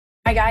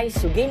Hi guys,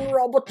 so Gaming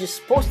Robot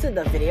just posted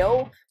a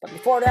video, but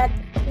before that,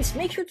 please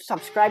make sure to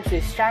subscribe to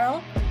his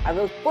channel. I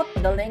will put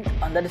the link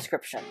on the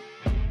description.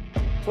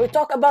 So we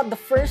talk about the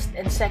first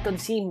and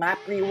second C map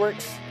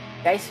reworks.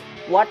 Guys,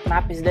 what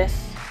map is this?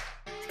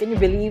 Can you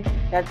believe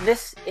that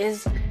this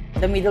is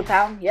the middle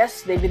town?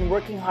 Yes, they've been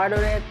working hard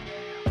on it.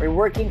 We're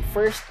working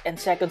first and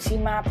second C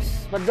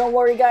maps, but don't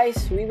worry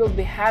guys, we will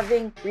be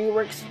having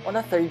reworks on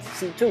the third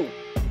C too.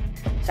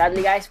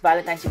 Sadly guys,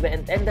 Valentine's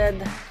event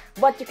ended,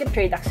 but you can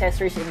trade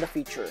accessories in the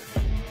future.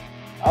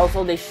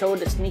 Also, they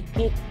showed a sneak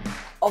peek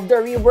of the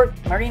reworked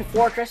Marine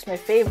Fortress, my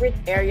favorite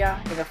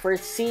area in the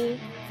first C,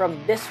 from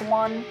this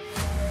one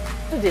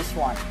to this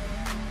one.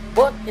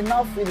 But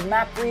enough with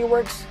map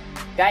reworks.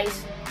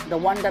 Guys, the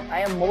one that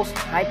I am most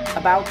hyped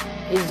about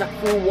is the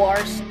Crew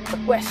Wars, the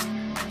quest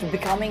to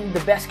becoming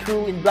the best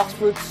crew in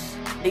Bloxfruits.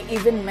 They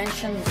even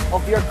mentioned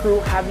of your crew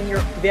having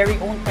your very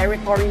own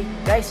territory.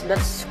 Guys,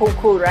 that's so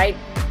cool, right?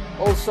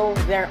 Also,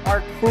 there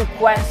are crew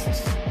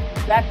quests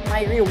that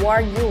might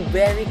reward you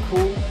very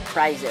cool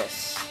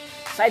prizes.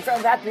 Aside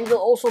from that, we will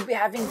also be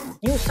having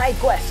new side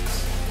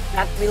quests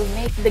that will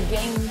make the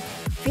game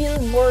feel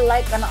more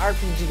like an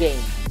RPG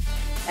game.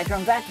 Aside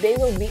from that, they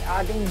will be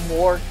adding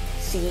more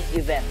sea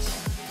events,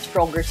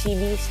 stronger sea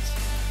beasts,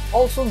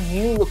 also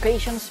new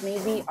locations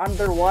maybe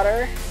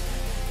underwater,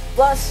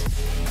 plus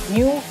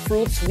new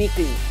fruits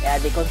weekly. Yeah,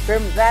 they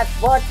confirmed that,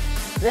 but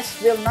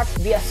this will not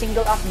be a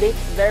single update.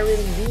 There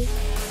will be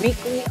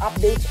weekly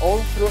updates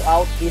all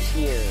throughout this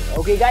year.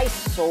 Okay guys,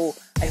 so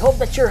I hope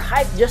that you're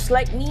hyped just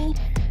like me,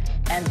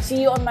 and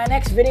see you on my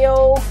next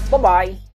video. Bye bye.